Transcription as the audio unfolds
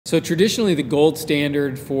So traditionally, the gold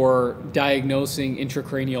standard for diagnosing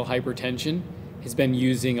intracranial hypertension has been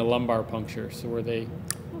using a lumbar puncture. So where they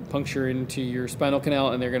puncture into your spinal canal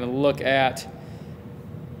and they're going to look at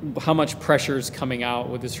how much pressure is coming out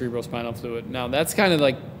with the cerebrospinal fluid. Now that's kind of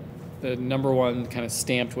like the number one kind of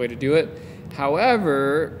stamped way to do it.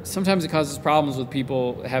 However, sometimes it causes problems with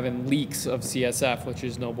people having leaks of CSF, which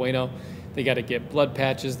is no bueno. They got to get blood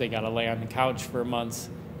patches, they got to lay on the couch for months.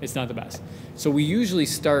 It's not the best. So we usually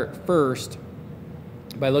start first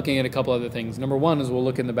by looking at a couple other things. Number one is we'll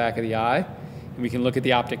look in the back of the eye and we can look at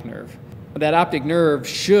the optic nerve. That optic nerve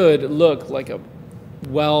should look like a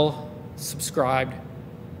well-subscribed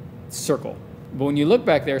circle. But when you look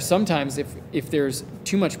back there, sometimes if there's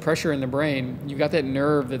too much pressure in the brain, you've got that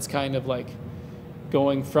nerve that's kind of like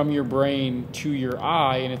going from your brain to your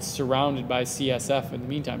eye and it's surrounded by CSF in the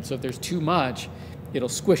meantime. So if there's too much, it'll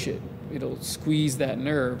squish it. It'll squeeze that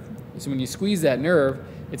nerve. So when you squeeze that nerve,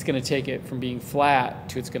 it's going to take it from being flat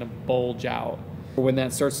to it's going to bulge out. When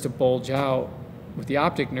that starts to bulge out with the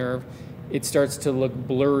optic nerve, it starts to look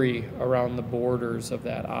blurry around the borders of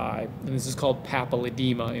that eye. And this is called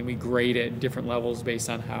papilledema, and we grade it at different levels based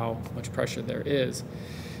on how much pressure there is.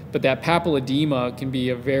 But that papilledema can be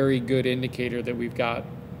a very good indicator that we've got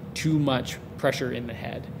too much pressure in the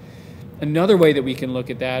head. Another way that we can look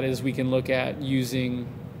at that is we can look at using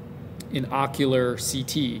an ocular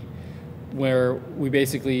CT, where we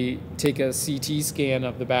basically take a CT scan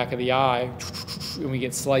of the back of the eye and we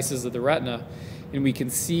get slices of the retina, and we can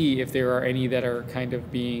see if there are any that are kind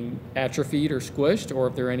of being atrophied or squished, or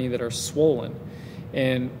if there are any that are swollen.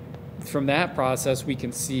 And from that process, we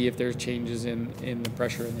can see if there's changes in the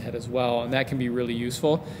pressure in the head as well. And that can be really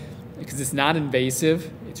useful because it's not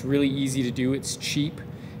invasive. It's really easy to do. It's cheap,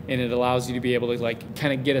 and it allows you to be able to like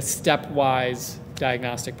kind of get a stepwise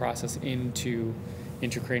diagnostic process into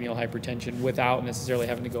intracranial hypertension without necessarily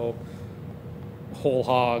having to go whole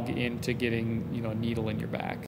hog into getting, a needle in your back.